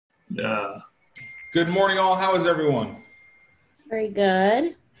Yeah. Good morning, all. How is everyone? Very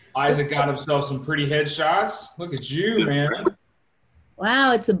good. Isaac got himself some pretty headshots. Look at you, man.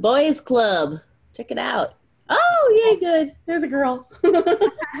 Wow, it's a boys club. Check it out. Oh, yay, good. There's a girl.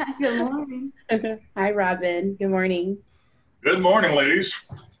 Good morning. Hi, Robin. Good morning. Good morning, ladies.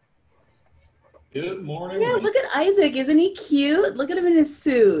 Good morning. Yeah, look at Isaac. Isn't he cute? Look at him in his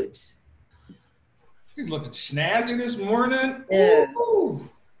suit. He's looking snazzy this morning. Yeah. Woo!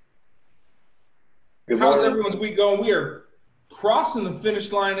 Good How's morning. everyone's week going? We are crossing the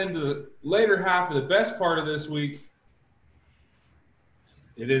finish line into the later half of the best part of this week.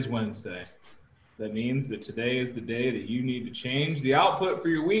 It is Wednesday. That means that today is the day that you need to change the output for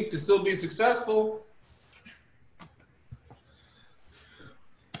your week to still be successful.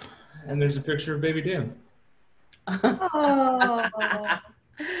 And there's a picture of baby Dan. Oh,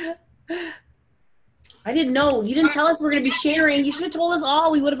 I didn't know. You didn't tell us we're going to be sharing. You should have told us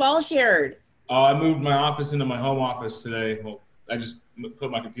all. We would have all shared. Oh, I moved my office into my home office today. Well, I just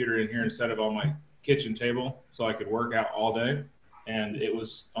put my computer in here instead of on my kitchen table so I could work out all day. And it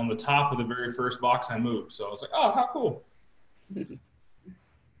was on the top of the very first box I moved. So I was like, oh, how cool.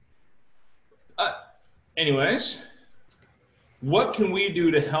 Anyways, what can we do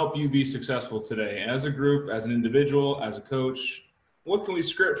to help you be successful today as a group, as an individual, as a coach? What can we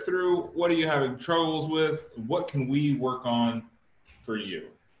script through? What are you having troubles with? What can we work on for you?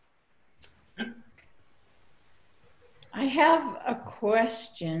 I have a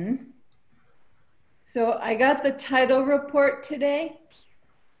question. So I got the title report today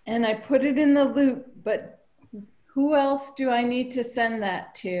and I put it in the loop, but who else do I need to send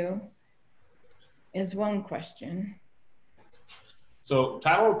that to is one question. So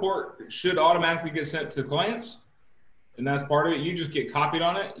title report should automatically get sent to clients, and that's part of it. You just get copied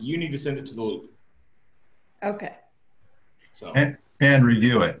on it. You need to send it to the loop. Okay. So And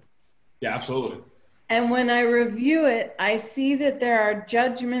review it. yeah, absolutely. And when I review it, I see that there are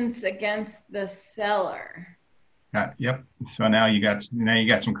judgments against the seller. Yep. So now you got some now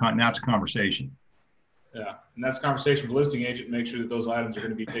it's a conversation. Yeah, and that's a conversation with the listing agent. Make sure that those items are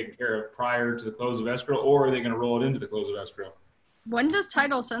going to be taken care of prior to the close of escrow, or are they going to roll it into the close of escrow? When does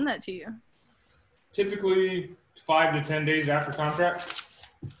title send that to you? Typically 5 to 10 days after contract.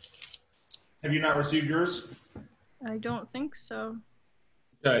 Have you not received yours? I don't think so.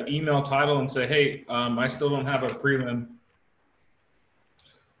 Email title and say, hey, I still don't have a prelim.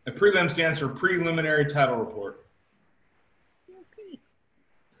 A prelim stands for preliminary title report. Okay.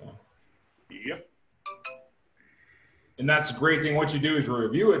 So, Yep. and that's a great thing. What you do is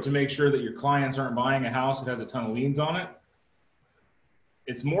review it to make sure that your clients aren't buying a house that has a ton of liens on it.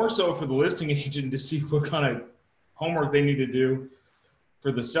 It's more so for the listing agent to see what kind of homework they need to do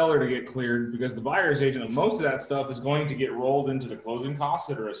for the seller to get cleared, because the buyer's agent, most of that stuff is going to get rolled into the closing costs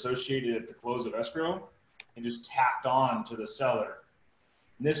that are associated at the close of escrow and just tacked on to the seller.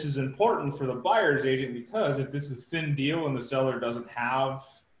 And this is important for the buyer's agent because if this is a thin deal and the seller doesn't have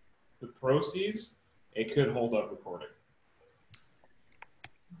the proceeds, it could hold up recording.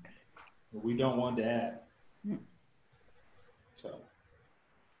 We don't want to add. So,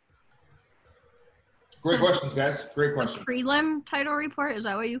 great questions, guys. Great question. Prelim title report, is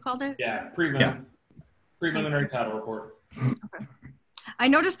that what you called it? Yeah, Yeah. preliminary title report. Okay. I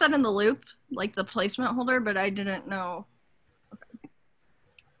noticed that in the loop, like the placement holder, but I didn't know.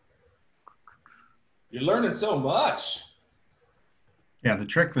 You're learning so much. Yeah. The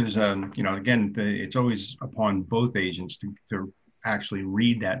trick is, again, it's always upon both agents to actually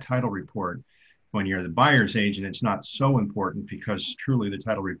read that title report. When you're the buyer's agent, it's not so important because truly the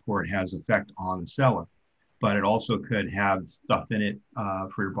title report has effect on the seller, but it also could have stuff in it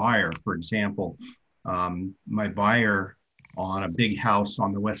for your buyer. For example, my buyer on a big house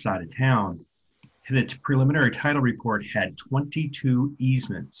on the west side of town, the preliminary title report had 22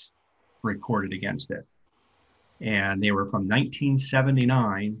 easements recorded against it. And they were from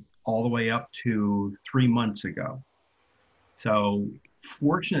 1979 all the way up to 3 months ago. So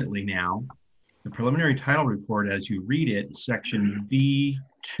fortunately now, the preliminary title report, as you read it, section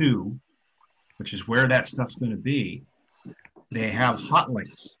B2, which is where that stuff's going to be, they have hot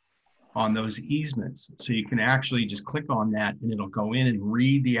links on those easements. So you can actually just click on that and it'll go in and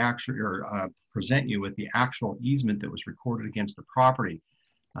read the actual, or present you with the actual easement that was recorded against the property.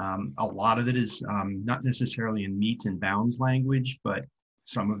 A lot of it is not necessarily in meets and bounds language, but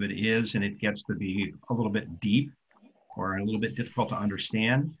some of it is, and it gets to be a little bit deep or a little bit difficult to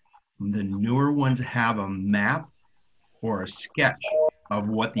understand. The newer ones have a map or a sketch of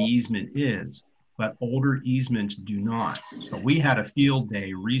what the easement is, but older easements do not. So we had a field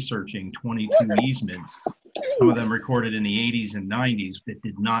day researching 22 easements some of them recorded in the 80s and 90s that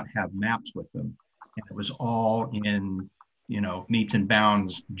did not have maps with them. And it was all in, meets and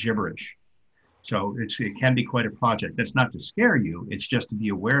bounds gibberish. So it can be quite a project. That's not to scare you. It's just to be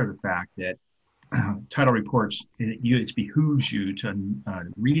aware of the fact that title reports, it behooves you to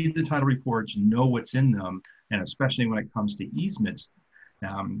read the title reports, know what's in them, and especially when it comes to easements.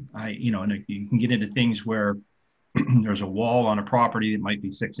 And you can get into things where there's a wall on a property that might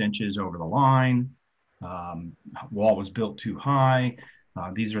be 6 inches over the line. Wall was built too high.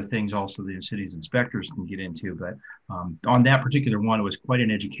 These are things also the city's inspectors can get into, but on that particular one, it was quite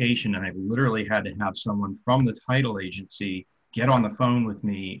an education, and I literally had to have someone from the title agency get on the phone with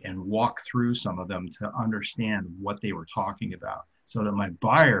me and walk through some of them to understand what they were talking about so that my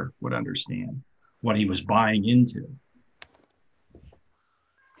buyer would understand what he was buying into.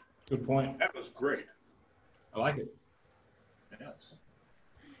 Good point. That was great. I like it. Yes.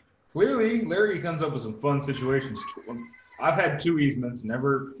 Clearly, Larry comes up with some fun situations. I've had 2 easements,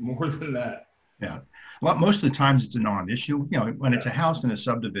 never more than that. Yeah. Well, most of the times it's a non-issue. When it's a house in a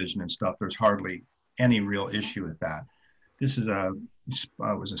subdivision and stuff, there's hardly any real issue with that. This is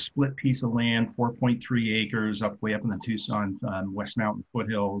was a split piece of land, 4.3 acres, way up in the Tucson West Mountain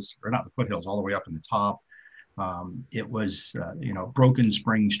foothills, or not the foothills, all the way up in the top. It was, Broken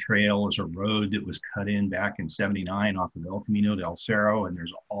Springs Trail is a road that was cut in back in '79 off of El Camino del Cerro, and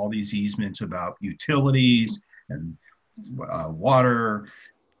there's all these easements about utilities and water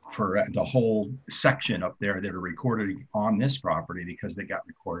for the whole section up there that are recorded on this property because they got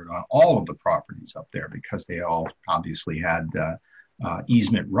recorded on all of the properties up there because they all obviously had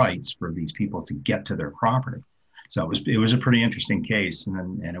easement rights for these people to get to their property. So it was a pretty interesting case,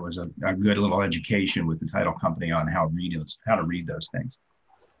 and it was a good little education with the title company on how to read those things.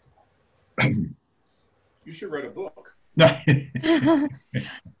 You should write a book.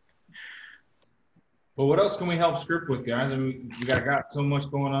 Well, what else can we help Script with, guys? I mean, we got so much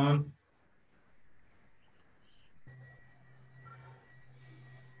going on.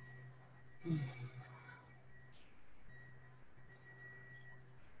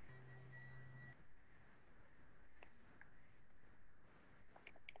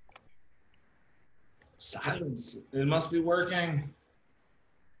 Silence. It must be working.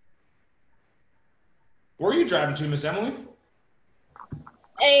 Where are you driving to, Miss Emily?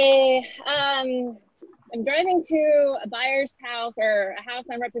 I'm driving to a buyer's house, or a house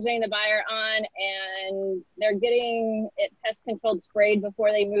I'm representing the buyer on, and they're getting it pest controlled sprayed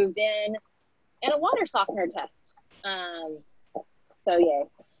before they moved in, and a water softener test. So yay.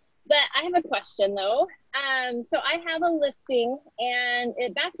 But I have a question though. So I have a listing and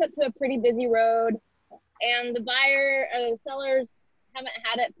it backs up to a pretty busy road, and the buyer or the sellers haven't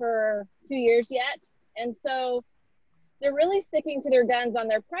had it for 2 years yet. And so they're really sticking to their guns on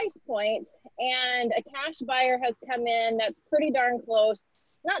their price point, and a cash buyer has come in that's pretty darn close.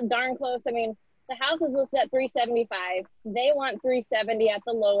 It's not darn close. I mean, the house is listed at $375. They want $370 at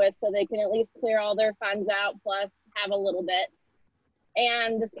the lowest so they can at least clear all their funds out plus have a little bit.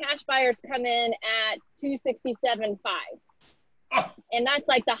 And this cash buyer's come in at $267.5. Oh. And that's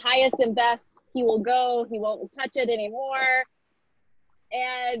like the highest and best he will go. He won't touch it anymore.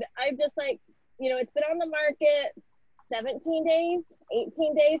 And I'm just like, it's been on the market 17 days,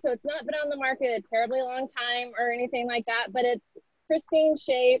 18 days. So it's not been on the market a terribly long time or anything like that, but it's pristine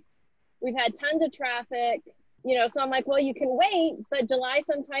shape. We've had tons of traffic, so I'm like, well, you can wait, but July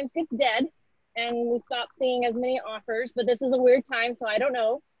sometimes gets dead and we stop seeing as many offers, but this is a weird time, so I don't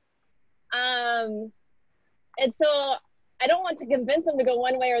know. And so I don't want to convince them to go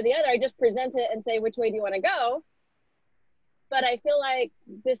one way or the other. I just present it and say, which way do you want to go? But I feel like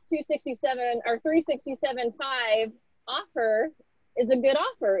this 267 or 367.5 offer is a good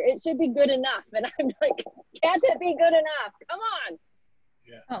offer. It should be good enough. And I'm like, can't it be good enough? Come on.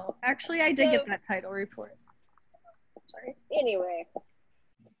 Yeah. Oh, actually, I did get that title report. Sorry. Anyway,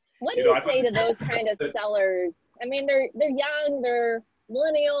 what do you say to those kind of sellers? I mean, they're young, they're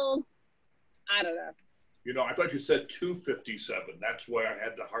millennials. I don't know. I thought you said 257. That's why I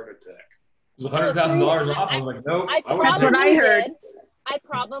had the heart attack. It was $100,000 off. I was like, nope. That's what I heard. I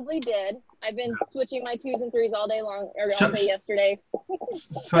probably did. I've been switching my 2s and 3s all day long, or all day yesterday.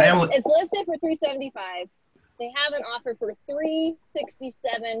 So Emily, it's listed for $375. They have an offer for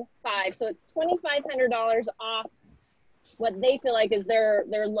 $367.5. So it's $2,500 off what they feel like is their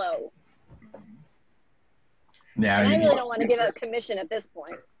low. Yeah, and I really don't want to give a commission at this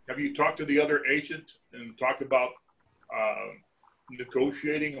point. Have you talked to the other agent and talked about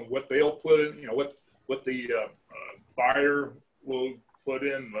negotiating and what they'll put in, what the buyer will put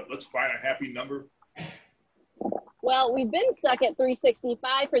in? Let's find a happy number. Well, we've been stuck at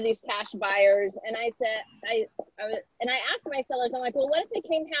 365 for these cash buyers, and I said, I asked my sellers, I'm like, well, what if they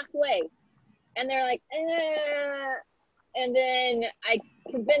came halfway? And they're like, and then I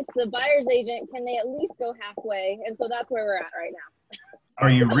convinced the buyer's agent, can they at least go halfway? And so that's where we're at right now. Are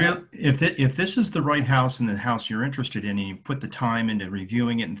you real? If this is the right house and the house you're interested in, and you've put the time into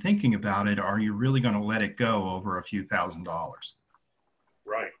reviewing it and thinking about it, are you really going to let it go over a few $1,000s?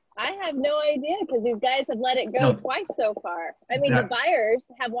 Right. I have no idea because these guys have let it go No. twice so far. I mean, the buyers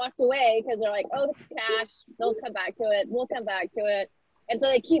have walked away because they're like, oh, it's cash. They'll come back to it. We'll come back to it. And so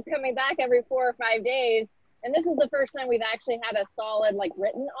they keep coming back every 4 or 5 days. And this is the first time we've actually had a solid, like,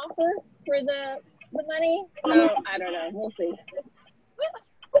 written offer for the money. So I don't know. We'll see.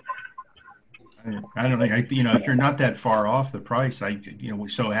 I don't think, if you're not that far off the price,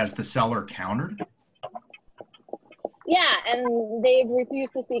 so has the seller countered? Yeah, and they've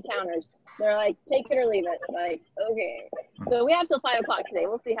refused to see counters. They're like, take it or leave it. Like, okay. So we have till 5 o'clock today.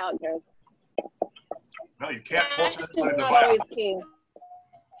 We'll see how it goes. No, you can't Cash force is anybody to not buy. always king.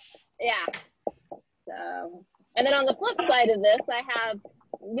 Yeah. So, and then on the flip side of this, I have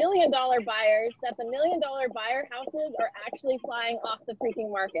 $1 million buyers that the $1 million buyer houses are actually flying off the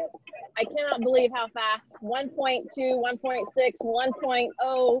freaking market. I cannot believe how fast 1.2, 1.6,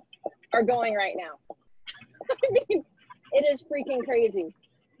 1.0 are going right now. I mean, it is freaking crazy.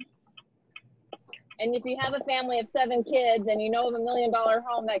 And if you have a family of 7 kids and you know of $1 million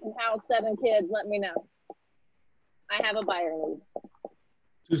home that can house 7 kids, let me know. I have a buyer need.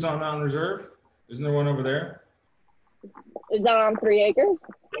 Tucson Mountain Reserve. Isn't there one over there? Is that on 3 acres?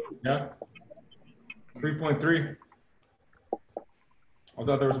 Yeah. 3.3. I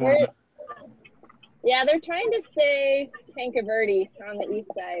thought there was one. Where, yeah, they're trying to stay Tanque Verde on the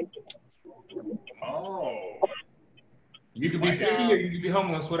east side. Oh. You could be picky or you could be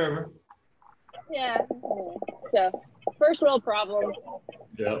homeless, whatever. Yeah. So, first world problems.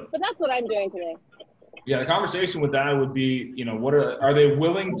 Yeah. But that's what I'm doing today. Yeah, the conversation with that would be, what are they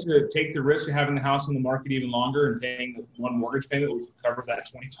willing to take the risk of having the house on the market even longer and paying one mortgage payment, which would cover that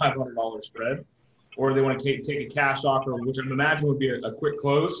 $2,500 spread, or do they want to take a cash offer, which I imagine would be a quick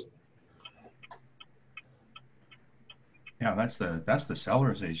close? Yeah, that's the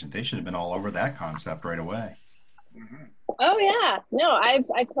seller's agent. They should have been all over that concept right away. Mm-hmm. Oh yeah, no,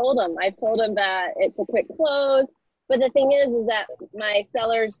 I've told them. I've told them that it's a quick close. But the thing is that my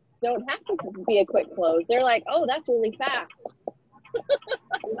sellers don't have to be a quick close. They're like, oh, that's really fast.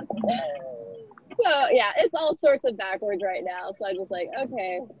 So yeah, it's all sorts of backwards right now. So I'm just like,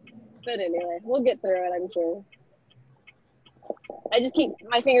 okay. But anyway, we'll get through it, I'm sure. I just keep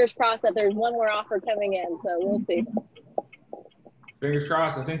my fingers crossed that there's one more offer coming in. So we'll see. Fingers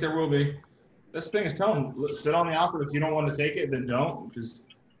crossed. I think there will be. This thing is telling them, sit on the offer. If you don't want to take it, then don't. Because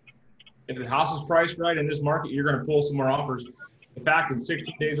if the house is priced right in this market, you're going to pull some more offers. The fact that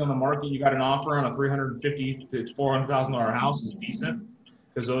 16 days on the market, you got an offer on a $350,000 to $400,000 house is decent,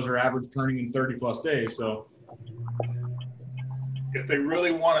 because those are average turning in 30 plus days. So If they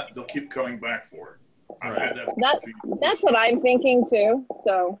really want it, they'll keep coming back for it. I've had That's what I'm thinking too.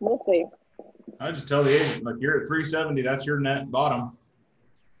 So we'll see. I just tell the agent, like, you're at 370, that's your net bottom.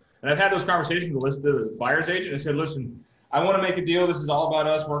 And I've had those conversations with the buyer's agent. I said, listen, I want to make a deal. This is all about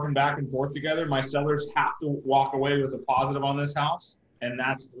us working back and forth together. My sellers have to walk away with a positive on this house, and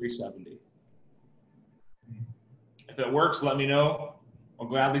that's 370. If it works, let me know. I'll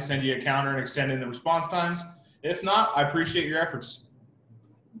gladly send you a counter and extend in the response times. If not, I appreciate your efforts.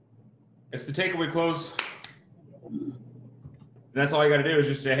 It's the takeaway close. And that's all you got to do is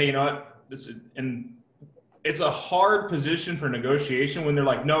just say, hey, you know what? And it's a hard position for negotiation when they're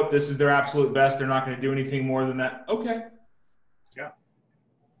like, nope, this is their absolute best. They're not going to do anything more than that. Okay. Yeah.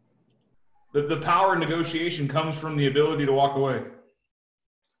 The power of negotiation comes from the ability to walk away.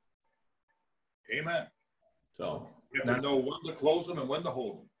 Amen. So You have to know when to close them and when to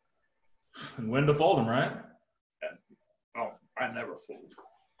hold them. and when to fold them, right? Oh, I never fold.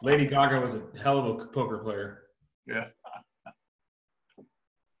 Lady Gaga was a hell of a poker player. Yeah.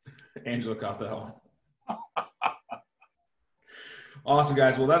 Angela caught the hell. Awesome,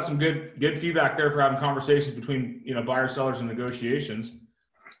 guys. Well, that's some good feedback there for having conversations between buyers, sellers, and negotiations.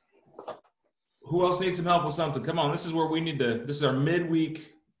 Who else needs some help with something? Come on, this is where we need to. This is our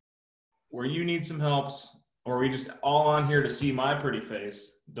midweek where you need some helps, or are we just all on here to see my pretty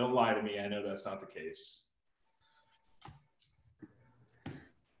face? Don't lie to me. I know that's not the case.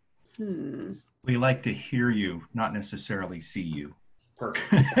 We like to hear you, not necessarily see you.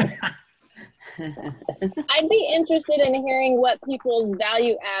 Perfect. I'd be interested in hearing what people's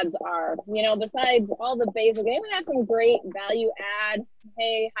value adds are, besides all the basic. Anyone have some great value add?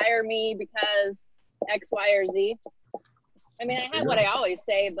 Hey, hire me because X, Y, or Z. I mean, I have what I always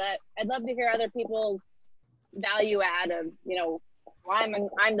say, but I'd love to hear other people's value add of, you know, why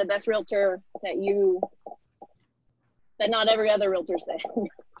I'm the best realtor that not every other realtor say.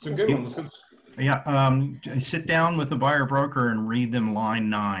 It's a good one. Let's go. Yeah, sit down with the buyer broker and read them line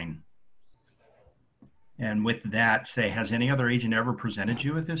 9. And with that, say, has any other agent ever presented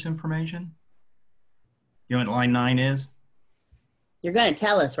you with this information? You know what line 9 is? You're going to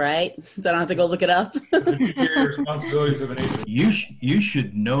tell us, right? So I don't have to go look it up. Fiduciary responsibilities of an agent. You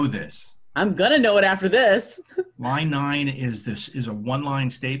should know this. I'm going to know it after this. Line 9 is a one-line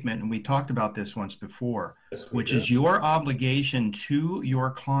statement, and we talked about this once before, Yes, which is your obligation to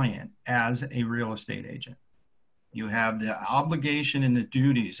your client as a real estate agent. You have the obligation and the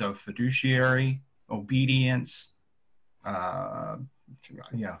duties of fiduciary, obedience. Now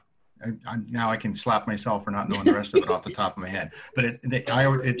I can slap myself for not knowing the rest of it off the top of my head. But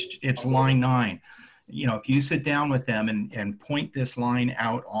it's line 9. You know, if you sit down with them and point this line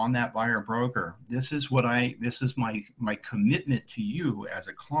out on that buyer broker, this is my commitment to you as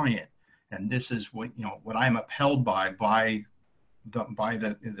a client, and this is what I'm upheld by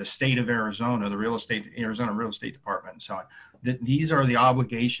the state of Arizona, the Arizona Real Estate Department, and so on. These are the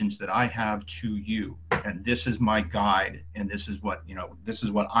obligations that I have to you, and this is my guide, and this is what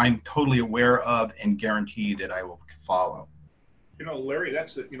I'm totally aware of and guarantee that I will follow. You know, Larry,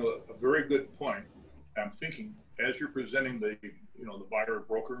 that's a very good point. I'm thinking as you're presenting the buyer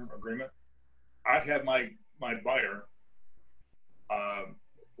broker agreement, I'd have my buyer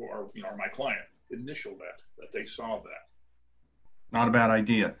or my client initial that they saw that. Not a bad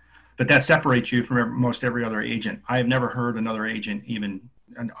idea, but that separates you from most every other agent. I have never heard another agent even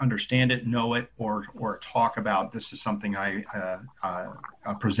understand it, know it, or talk about this is something I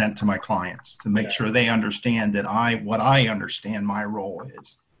present to my clients to make sure they understand that what I understand my role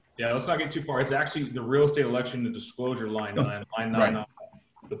is. Yeah, let's not get too far. It's actually the real estate election and disclosure line 9. Line 9. Right.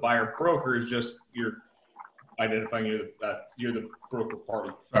 The buyer broker is just you're identifying you're the broker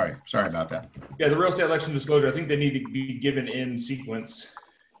party. Sorry about that. Yeah, the real estate election disclosure, I think they need to be given in sequence.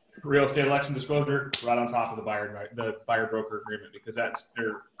 Real estate election disclosure right on top of the buyer broker agreement, because that's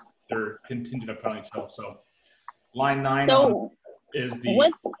they're contingent upon each other. So line 9 is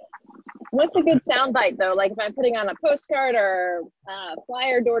the What's a good soundbite though? Like if I'm putting on a postcard or a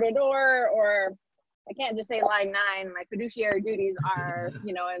flyer door to door, or I can't just say line 9. My fiduciary duties are,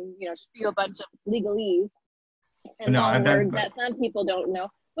 and spiel a bunch of legalese and long words that some people don't know.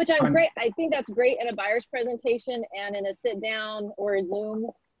 Which great. I think that's great in a buyer's presentation and in a sit down or a Zoom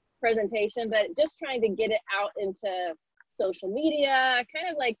presentation. But just trying to get it out into social media,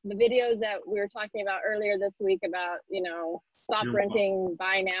 kind of like the videos that we were talking about earlier this week about, stop renting,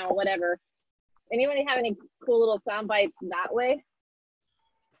 buy now, whatever. Anybody have any cool little sound bites that way?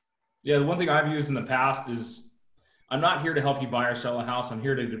 Yeah, the one thing I've used in the past is I'm not here to help you buy or sell a house. I'm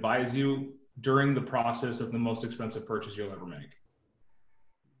here to advise you during the process of the most expensive purchase you'll ever make.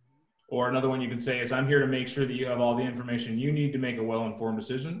 Or another one you can say is I'm here to make sure that you have all the information you need to make a well-informed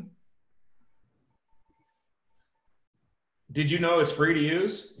decision. Did you know it's free to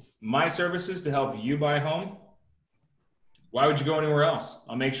use my services to help you buy a home? Why would you go anywhere else?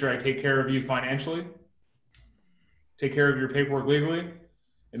 I'll make sure I take care of you financially, take care of your paperwork legally,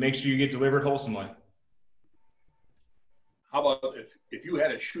 and make sure you get delivered wholesomely. How about if you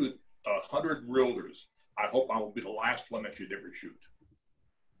had to shoot 100 realtors, I hope I will be the last one that you'd ever shoot.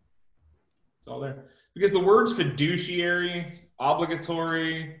 It's all there. Because the words fiduciary,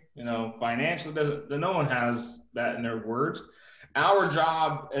 obligatory, financial, no one has that in their words. Our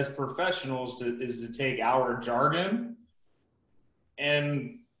job as professionals is to take our jargon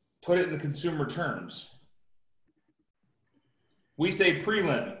and put it in the consumer terms. We say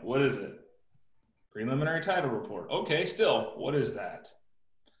prelim. What is it? Preliminary title report. Okay, still, what is that?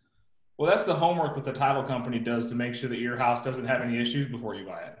 Well, that's the homework that the title company does to make sure that your house doesn't have any issues before you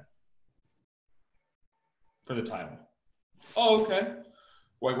buy it. For the title. Oh, okay.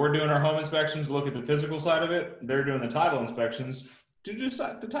 Like we're doing our home inspections, look at the physical side of it. They're doing the title inspections to do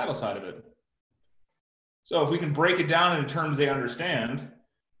the title side of it. So if we can break it down into terms they understand.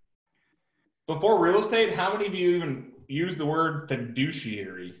 Before real estate, how many of you even use the word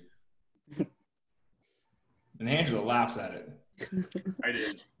fiduciary? And Angela laughs at it. I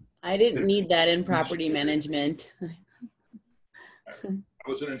did. I didn't need that in property management. I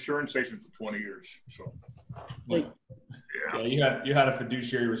was an insurance agent for 20 years, so. Yeah, you had a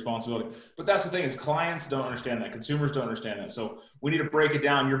fiduciary responsibility. But that's the thing is clients don't understand that. Consumers don't understand that. So we need to break it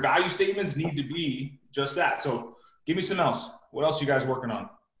down. Your value statements need to be just that. So give me some else. What else are you guys working on?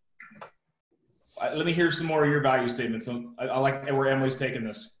 Let me hear some more of your value statements. So I like where Emily's taking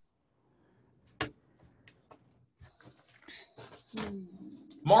this.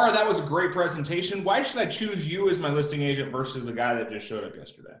 Mara, that was a great presentation. Why should I choose you as my listing agent versus the guy that just showed up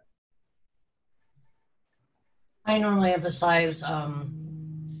yesterday? I normally emphasize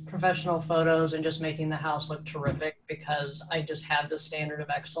professional photos and just making the house look terrific, because I just have the standard of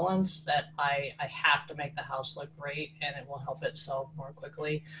excellence that I have to make the house look great, and it will help it sell more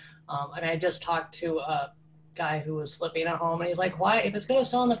quickly. And I just talked to a guy who was flipping a home, and he's like, why, if it's going to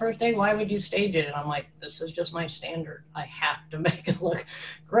sell on the first day, why would you stage it? And I'm like, this is just my standard. I have to make it look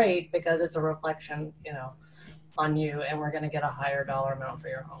great because it's a reflection, you know, on you, and we're going to get a higher dollar amount for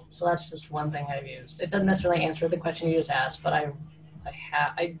your home. So that's just one thing I've used. It doesn't necessarily answer the question you just asked, but I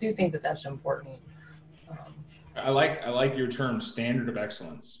do think that that's important. I like your term, standard of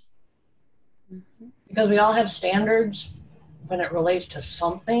excellence. Because we all have standards when it relates to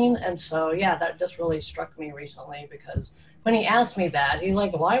something. And so, yeah, that just really struck me recently, because when he asked me that, he's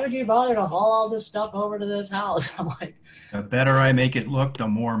like, why would you bother to haul all this stuff over to this house? I'm like, the better I make it look, the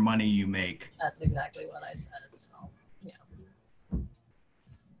more money you make. that's exactly what I said. So, yeah.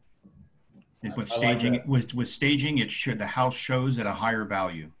 And with I like staging, that. with staging, it should, the house shows at a higher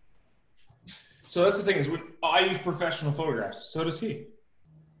value. So that's the thing is, I use professional photographs. So does he.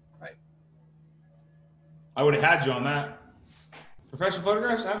 Right. I would have had you on that. Professional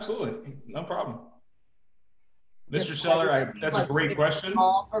photographs? Absolutely. No problem. Mr. Seller, that's a great question.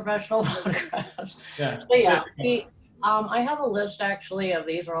 All professional photographs. Yeah. So yeah, I have a list actually of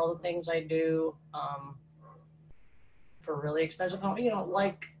these are all the things I do for really expensive home, you know,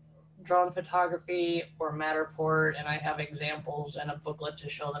 like drone photography or Matterport, and I have examples and a booklet to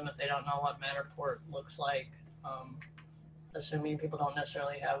show them if they don't know what Matterport looks like, assuming people don't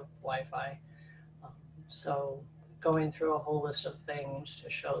necessarily have Wi-Fi. So going through a whole list of things to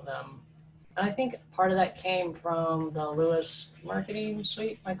show them. And I think part of that came from the Lewis Marketing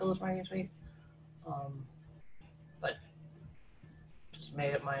Suite, Michael Lewis Marketing Suite. But just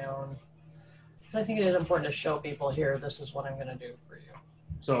made it my own. I think it is important to show people here, this is what I'm going to do for you.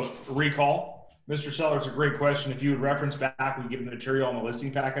 So recall, Mr. Seller, it's a great question. If you would reference back, we give the material on the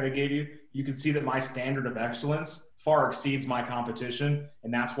listing packet I gave you, you can see that my standard of excellence far exceeds my competition.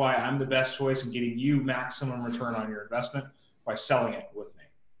 And that's why I'm the best choice in getting you maximum return on your investment by selling it with me.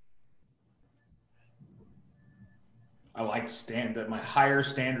 I like to stand at my higher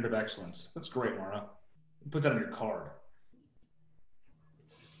standard of excellence. That's great, Mara. Put that on your card.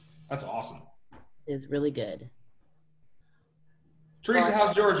 That's awesome. It is really good. Teresa,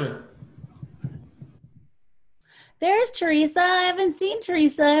 how's Georgia? There's Teresa. I haven't seen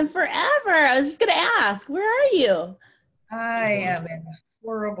Teresa in forever. I was just going to ask, where are you? I am in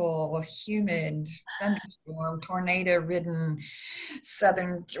horrible, humid, thunderstorm, tornado-ridden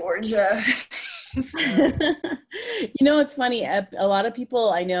southern Georgia. You know, it's funny. A lot of people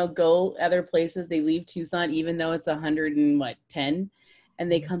I know go other places. They leave Tucson, even though it's 110,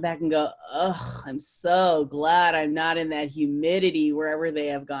 and they come back and go, "Oh, I'm so glad I'm not in that humidity wherever they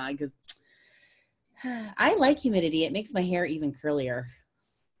have gone." Because I like humidity. It makes my hair even curlier.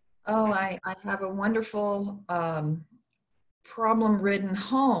 Oh, I have a wonderful problem-ridden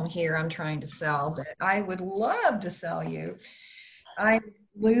home here I'm trying to sell that I would love to sell you. I'm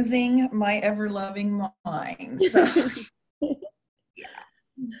losing my ever-loving mind. So, yeah.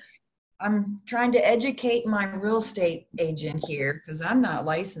 I'm trying to educate my real estate agent here because I'm not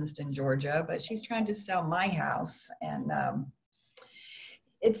licensed in Georgia, but she's trying to sell my house, and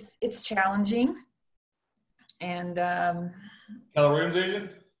it's challenging. And Keller Williams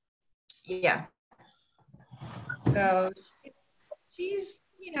agent? Yeah. So she's,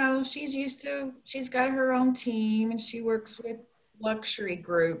 you know, she's used to, she's got her own team, and she works with Luxury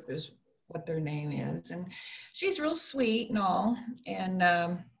Group is what their name is. And she's real sweet and all.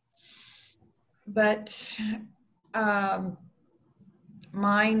 And, but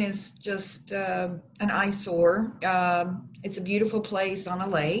mine is just an eyesore. It's a beautiful place on a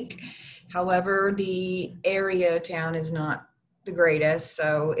lake. However, the area town is not the greatest,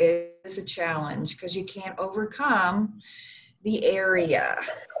 so it is a challenge because you can't overcome the area.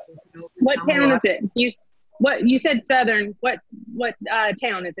 What town is it? You said southern. What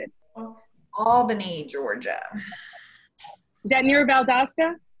town is it? Albany, Georgia. Is that near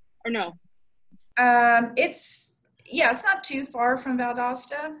Valdosta or no? It's not too far from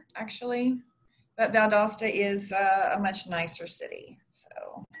Valdosta actually, but Valdosta is a much nicer city.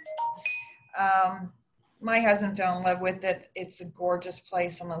 So. My husband fell in love with it. It's a gorgeous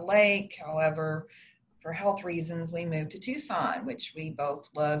place on the lake. However, for health reasons, we moved to Tucson, which we both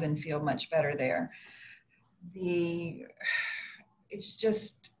love and feel much better there. It's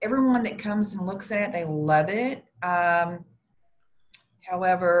just everyone that comes and looks at it, they love it.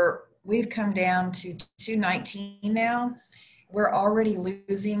 However, we've come down to 219 now, we're already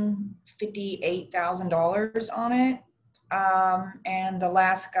losing $58,000 on it. And the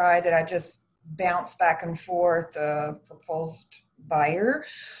last guy that I just bounced back and forth, proposed buyer,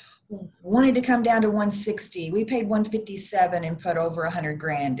 wanted to come down to 160. We paid 157 and put over 100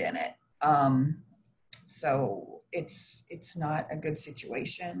 grand in it. So it's not a good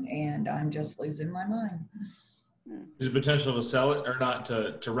situation, and I'm just losing my mind. Is there potential to sell it or not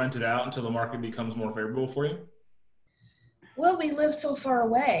to rent it out until the market becomes more favorable for you? Well, we live so far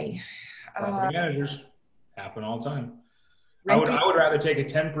away. Property managers happen all the time. Renting- I would rather take a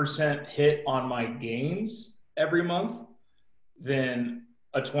 10% hit on my gains every month than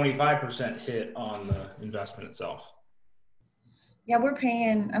a 25% hit on the investment itself. Yeah, I'm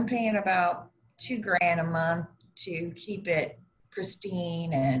paying about $2,000 a month to keep it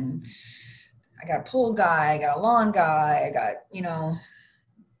pristine, and I got a pool guy, I got a lawn guy, I got,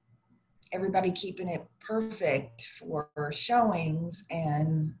 everybody keeping it perfect for showings,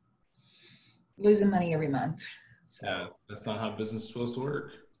 and losing money every month. So, yeah, that's not how business is supposed to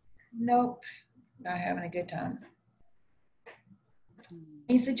work. Nope, not having a good time.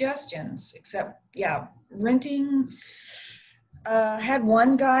 Any suggestions? Except, yeah, renting. Had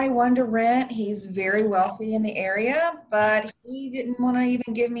one guy wanted to rent. He's very wealthy in the area, but he didn't want to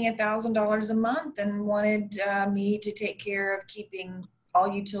even give me $1,000 a month, and wanted me to take care of keeping all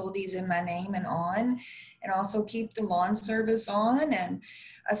utilities in my name and on, and also keep the lawn service on. And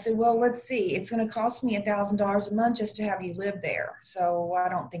I said, well, let's see, it's going to cost me $1,000 a month just to have you live there. So I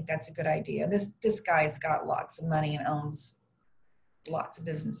don't think that's a good idea. This guy's got lots of money and owns lots of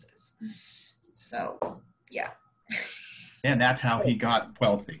businesses. So, yeah. And that's how he got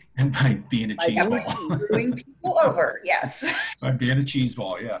wealthy, and by being a cheese ball. Screwing people over, yes. By being a cheese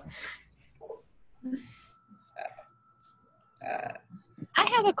ball, yeah. I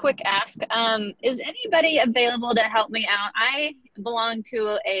have a quick ask. Is anybody available to help me out? I belong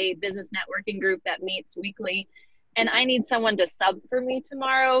to a business networking group that meets weekly, and I need someone to sub for me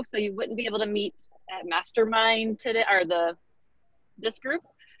tomorrow. So you wouldn't be able to meet at Mastermind today, or this group.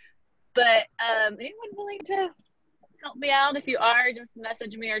 But anyone willing to help me out? If you are, just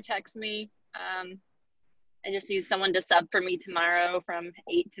message me or text me. I just need someone to sub for me tomorrow from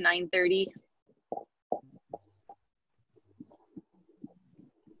 8 to 9:30.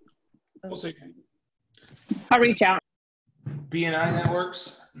 We'll see. I'll reach out. BNI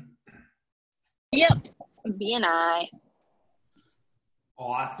Networks. Yep, BNI.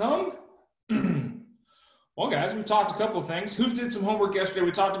 Awesome. Well, guys, we've talked a couple of things. Who did some homework yesterday?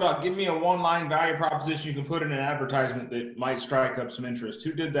 We talked about give me a one-line value proposition you can put in an advertisement that might strike up some interest.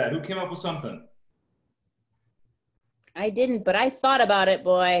 Who did that? Who came up with something? I didn't, but I thought about it,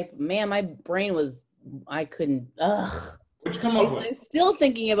 boy. Man, my brain was, I couldn't, ugh. What'd you come up with? I'm still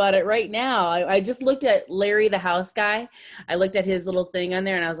thinking about it right now. I just looked at Larry the House Guy. I looked at his little thing on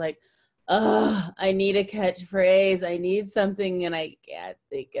there, and I was like, ugh, I need a catchphrase. I need something, and I can't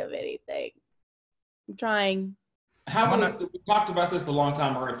think of anything. I'm trying. We talked about this a long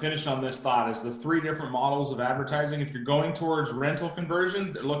time. We're going to finish on this thought. Is the 3 different models of advertising. If you're going towards rental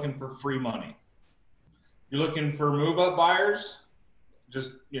conversions, they're looking for free money. You're looking for move-up buyers,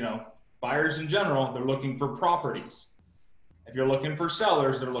 just, buyers in general, they're looking for properties. If you're looking for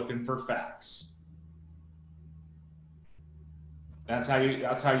sellers, they're looking for facts. That's how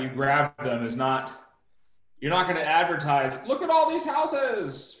you grab them. You're not going to advertise, look at all these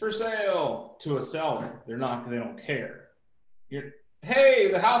houses for sale to a seller. They don't care. Hey,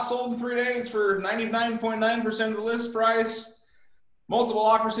 the house sold in 3 days for 99.9% of the list price. Multiple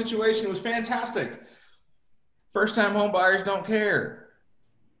offer situation was fantastic. First time home buyers don't care.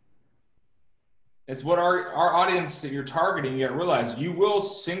 It's what our audience that you're targeting, you gotta realize you will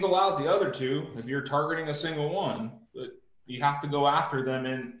single out the other 2 if you're targeting a single one, but you have to go after them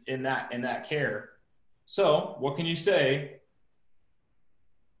in that care. So what can you say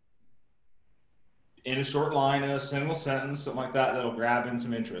in a short line, in a single sentence, something like that, that'll grab in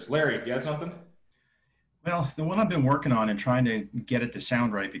some interest? Larry, you had something? Well, the one I've been working on and trying to get it to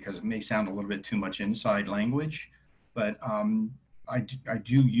sound right, because it may sound a little bit too much inside language, but I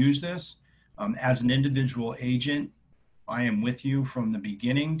do use this. As an individual agent, I am with you from the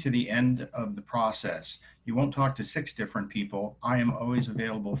beginning to the end of the process. You won't talk to 6 different people. I am always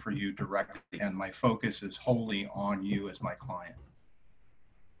available for you directly, and my focus is wholly on you as my client.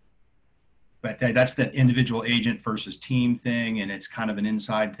 But that's the individual agent versus team thing, and it's kind of an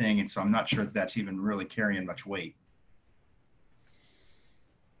inside thing, and so I'm not sure if that's even really carrying much weight.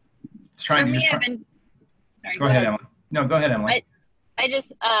 Go ahead, Emily. No, go ahead, Emily. I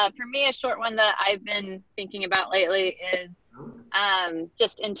just, for me, a short one that I've been thinking about lately is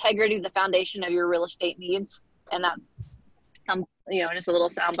just integrity, the foundation of your real estate needs. And that's just a little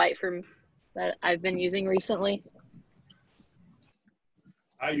soundbite from that I've been using recently.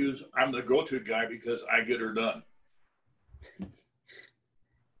 I'm the go-to guy because I get her done.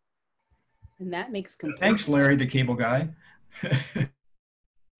 And that makes complete Thanks, Larry, the cable guy.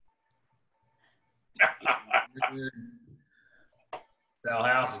 Sell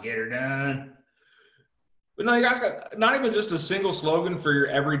house and get her done. But no, you guys got not even just a single slogan for your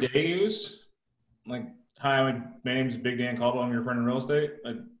everyday use. Like, hi, my name's Big Dan Caldwell. I'm your friend in real estate.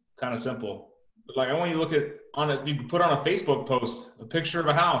 Like, kind of simple. But like, I want you to look at you can put on a Facebook post a picture of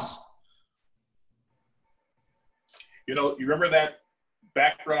a house. You remember that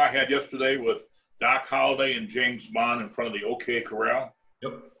background I had yesterday with Doc Holliday and James Bond in front of the OK Corral?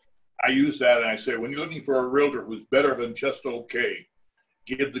 Yep. I use that and I say, when you're looking for a realtor who's better than just okay,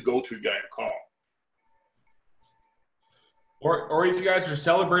 give the go-to guy a call. Or if you guys are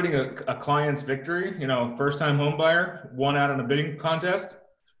celebrating a client's victory, first-time home buyer, won out in a bidding contest,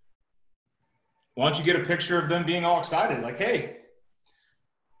 why don't you get a picture of them being all excited? Like, hey,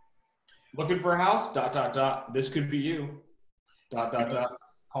 looking for a house, ... This could be you, ...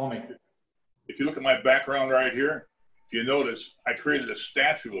 Call me. If you look at my background right here, if you notice, I created a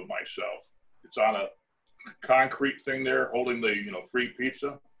statue of myself. It's on a concrete thing there holding the, free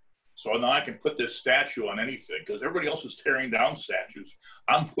pizza. So now I can put this statue on anything because everybody else is tearing down statues.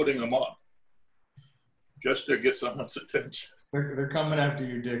 I'm putting them up just to get someone's attention. They're coming after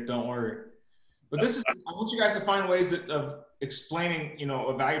you, Dick. Don't worry. But I want you guys to find ways of explaining,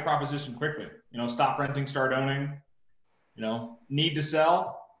 a value proposition quickly. Stop renting, start owning. Need to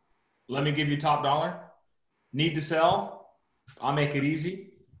sell. Let me give you top dollar. Need to sell. I'll make it easy.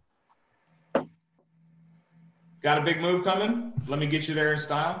 Got a big move coming? Let me get you there in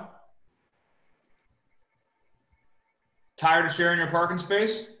style. Tired of sharing your parking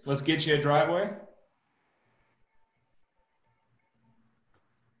space? Let's get you a driveway.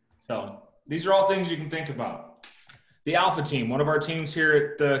 So these are all things you can think about. The Alpha Team, one of our teams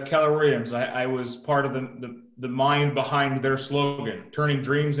here at Keller Williams, I was part of the mind behind their slogan, turning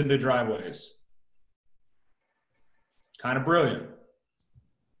dreams into driveways. Kind of brilliant.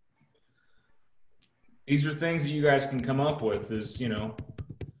 These are things that you guys can come up with is,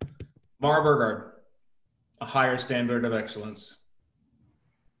 Mara Burgard, a higher standard of excellence.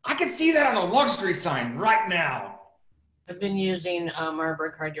 I can see that on a luxury sign right now. I've been using Mara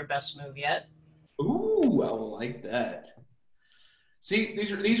Burkhardt, your best move yet. Ooh, I like that. See,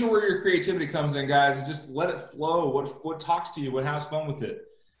 these are where your creativity comes in, guys. Just let it flow. What talks to you? What has fun with it?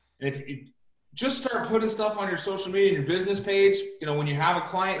 And if you just start putting stuff on your social media and your business page, when you have a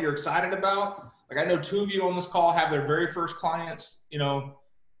client you're excited about. Like I know 2 of you on this call have their very first clients. One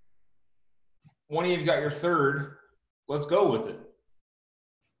of you got your third. Let's go with it.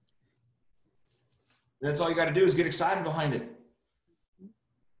 That's all you got to do is get excited behind it.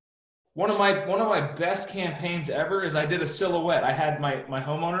 One of my best campaigns ever is I did a silhouette. I had my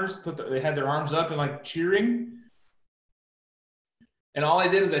homeowners they had their arms up and like cheering. And all I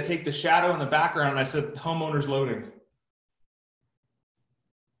did is I take the shadow in the background and I said, homeowners loading.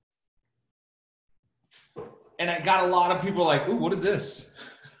 And I got a lot of people like, ooh, what is this?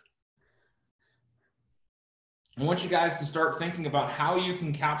 I want you guys to start thinking about how you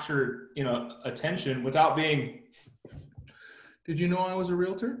can capture, attention without being, did you know I was a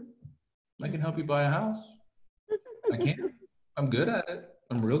realtor? I can help you buy a house. I can. I'm good at it.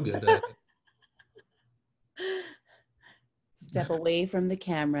 I'm real good at it. Step away from the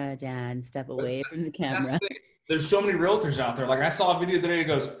camera, Dan. Step away from the camera. There's so many realtors out there. Like I saw a video today that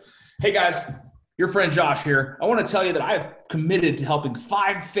goes, hey guys, your friend Josh here. I want to tell you that I have committed to helping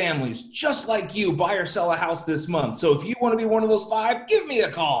 5 families just like you buy or sell a house this month. So if you want to be one of those 5, give me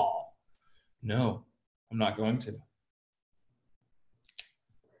a call. No, I'm not going to.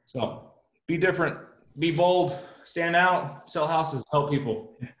 So be different, be bold, stand out, sell houses, help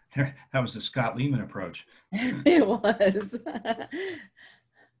people. That was the Scott Lehman approach. It was.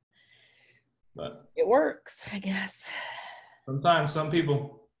 But it works, I guess. Sometimes some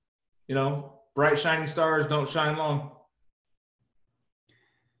people, bright shining stars don't shine long.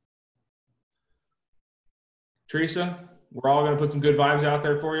 Teresa, we're all going to put some good vibes out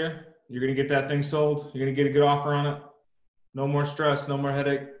there for you. You're going to get that thing sold. You're going to get a good offer on it. No more stress, no more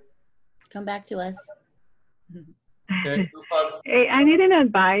headache. Come back to us. Okay. Hey, I need an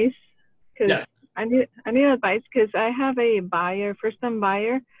advice. Yes. I need advice because I have a buyer, first-time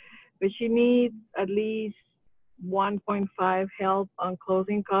buyer, but she needs at least 1.5 help on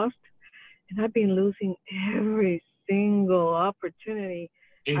closing costs. And I've been losing every single opportunity.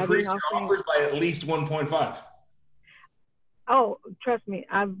 Increase your offers by at least 1.5. Oh, trust me,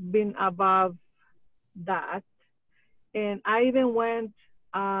 I've been above that. And I even went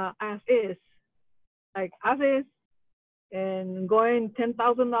as is, like as is, and going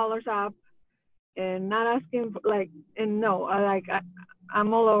 $10,000 up, and not asking for, like, and no,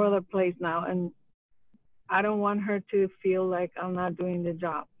 I'm all over the place now, and I don't want her to feel like I'm not doing the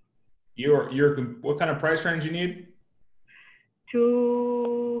job. What kind of price range you need?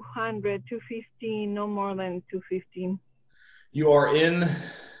 200, 215, no more than 215. You are in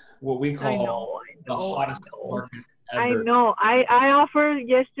what we call I know, the hottest market ever. I know. I offered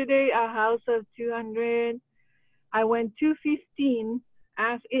yesterday a house of 200. I went 215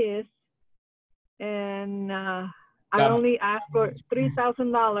 as is, and I only asked for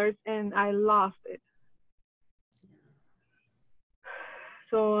 $3,000, and I lost it.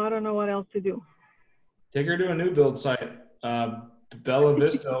 So I don't know what else to do. Take her to a new build site. Bella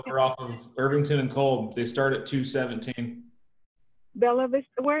Vista over off of Irvington and Kolb. They start at 217. Bella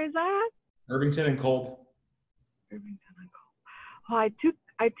Vista, where is that? Irvington and Kolb. Irvington and Kolb. Oh,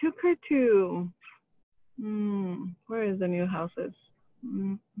 I took her to, where is the new houses?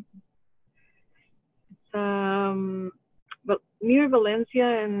 It's but near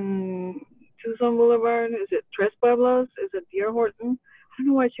Valencia and Tucson Boulevard. Is it Tres Pueblos? Is it Deer Horton? I don't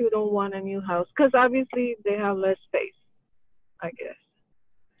know why she don't want a new house, because obviously they have less space, I guess.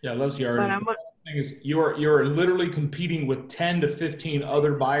 Yeah, less yardage. The thing is, you're literally competing with 10 to 15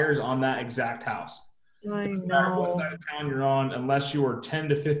 other buyers on that exact house. I know. No matter what side of town you're on, unless you are 10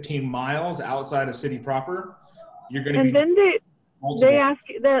 to 15 miles outside of city proper, you're going to be. And then they ask,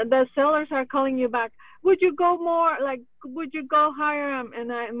 the sellers are calling you back. Would you go more? Like, would you go higher?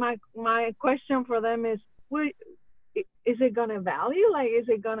 And my question for them is, is it gonna value? Like, is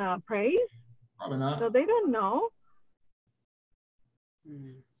it gonna appraise? Probably not. So they don't know.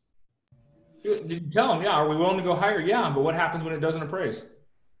 Did you tell them? Yeah. Are we willing to go higher? Yeah. But what happens when it doesn't appraise?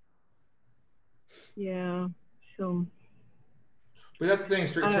 Yeah. So. But that's the thing,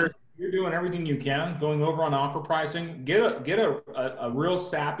 Sarah, you're doing everything you can, going over on offer pricing. Get a real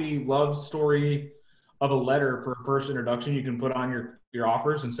sappy love story of a letter for a first introduction you can put on your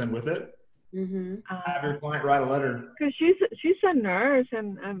offers and send with it. Mm-hmm. Have your client write a letter. Because she's a nurse,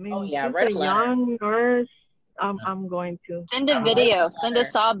 and I mean, oh, yeah, she's a young nurse. I'm going to send a video. Send a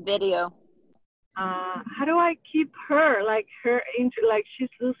sob video. How do I keep her, like, like she's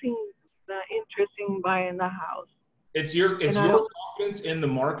losing the interest in buying the house? It's your confidence in the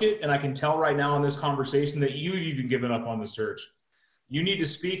market, and I can tell right now in this conversation that you've even given up on the search. You need to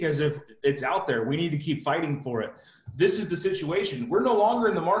speak as if it's out there. We need to keep fighting for it. This is the situation. We're no longer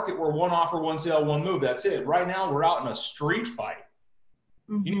in the market where one offer, one sale, one move. That's it. Right now, we're out in a street fight.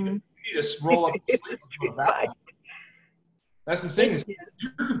 Mm-hmm. You need to roll up the street. That's the thing. Is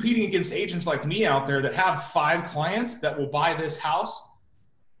you're competing against agents like me out there that have 5 clients that will buy this house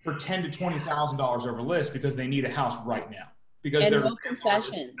for $10,000 to $20,000 over list because they need a house right now. Because they're no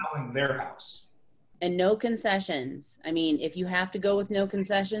concessions. selling their house. And no concessions. I mean, if you have to go with no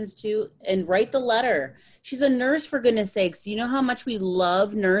concessions too, and write the letter. She's a nurse, for goodness sakes. You know how much we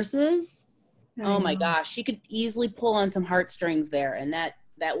love nurses? Oh my gosh. She could easily pull on some heartstrings there. And I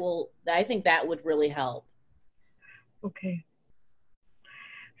think that would really help. Okay.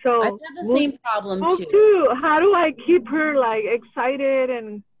 So I've had the same problem too. How do I keep her, like, excited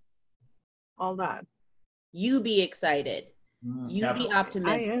and all that? You be excited. You be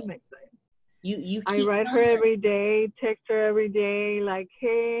optimistic. I am excited. You I write her every day, text her every day, like,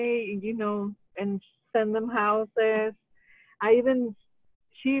 hey, and send them houses.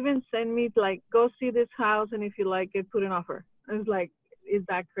 She even sent me, like, go see this house, and if you like it, put an offer. I was like, is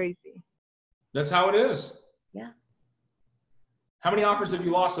that crazy? That's how it is. Yeah. How many offers have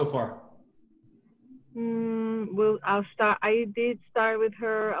you lost so far? Well, I did start with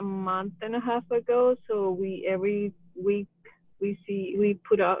her a month and a half ago. So every week we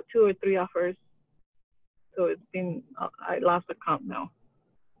put out 2 or 3 offers. So it's been, I lost the count now.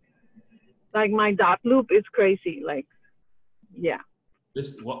 Like, my dot loop is crazy. Like, yeah.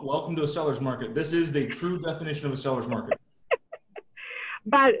 Welcome to a seller's market. This is the true definition of a seller's market.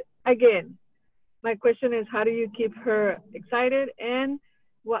 But again, my question is, how do you keep her excited? And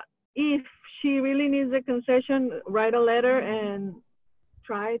what if she really needs a concession? Write a letter and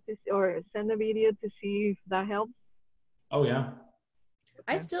try to, or send a video to see if that helps. Oh yeah.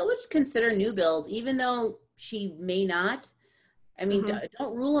 I still would consider new builds, even though she may not. I mean,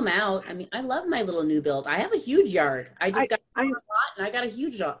 don't rule them out. I mean, I love my little new build. I have a huge yard. I got a lot, and I got a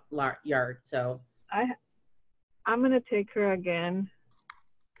huge yard. So I'm gonna take her again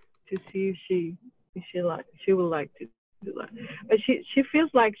to see if she would like to do that. But she feels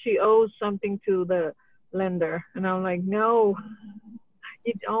like she owes something to the lender, and I'm like, no,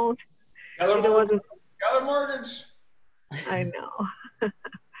 you don't. Gather mortgage. I know.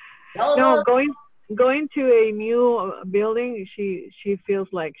 Tell No, her. going to a new building, she feels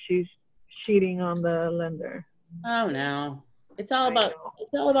like she's cheating on the lender. Oh no. It's I all about know.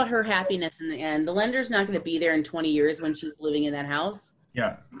 it's all about her happiness in the end. The lender's not going to be there in 20 years when she's living in that house.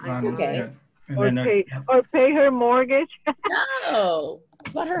 Yeah. Okay. Yeah. And Or then, pay her mortgage. No.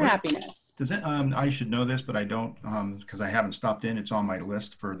 It's about her What? happiness. does it, I should know this, but I don't, because I haven't stopped in. It's on my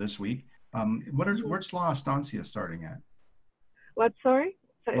list for this week. Where's La Estancia starting at? What? Sorry.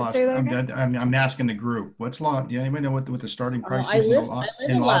 Say that again? I'm asking the group. What's law? Do anybody know what the starting price I is live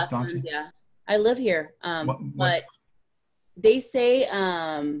in in La La Estancia? Estancia. I live here. What- But they say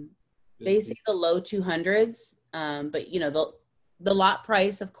the low 200s. But you know, the lot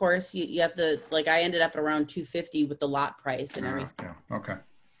price, of course, you have to, like, I ended up at around 250 with the lot price and everything. Yeah. Okay.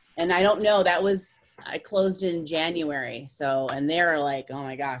 And I don't know, I closed in January. So, and they're like, oh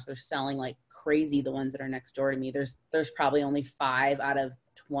my gosh, they're selling like crazy. The ones that are next door to me, there's probably only 5 out of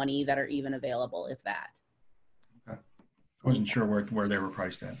 20 that are even available, if that. Okay. I wasn't sure where they were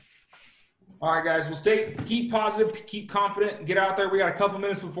priced at. All right, guys. Well, keep positive, keep confident, get out there. We got a couple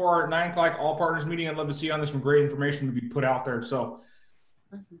minutes before our 9 o'clock all partners meeting. I'd love to see you on. There's some great information to be put out there. So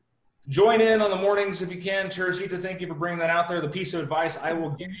Awesome. join in on the mornings if you can. Teresita, thank you for bringing that out there. The piece of advice I will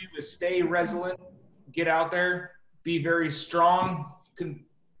give you is stay resilient, get out there, be very strong.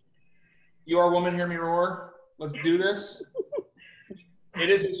 You are a woman, hear me roar. Let's do this. It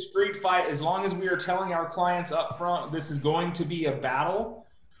is a street fight. As long as we are telling our clients up front, this is going to be a battle.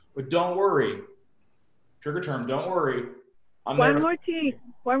 But don't worry. Trigger term, don't worry. One more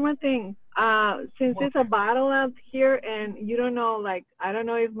thing. Since it's a battle out here and you don't know, like, I don't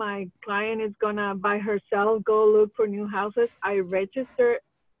know if my client is gonna by herself go look for new houses. I register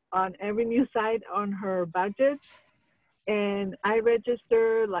on every new site on her budget, and I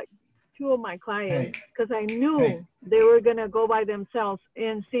register like 2 of my clients because I knew they were gonna go by themselves.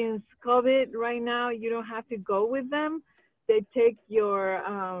 And since COVID right now, you don't have to go with them. They take your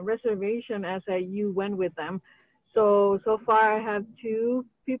reservation as you went with them. So far I have 2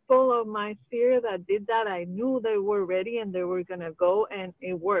 people of my sphere that did that. I knew they were ready and they were gonna go, and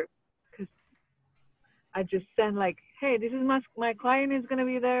it worked. Cause I just sent like, hey, this is my client is gonna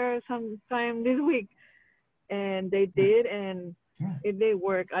be there sometime this week. And they did, and it did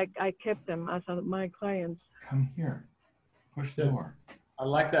work. I kept them as my clients. Come here. Push the door. I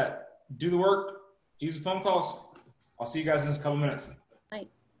like that. Do the work. Use the phone calls. I'll see you guys in a couple minutes. Bye.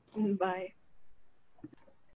 Bye.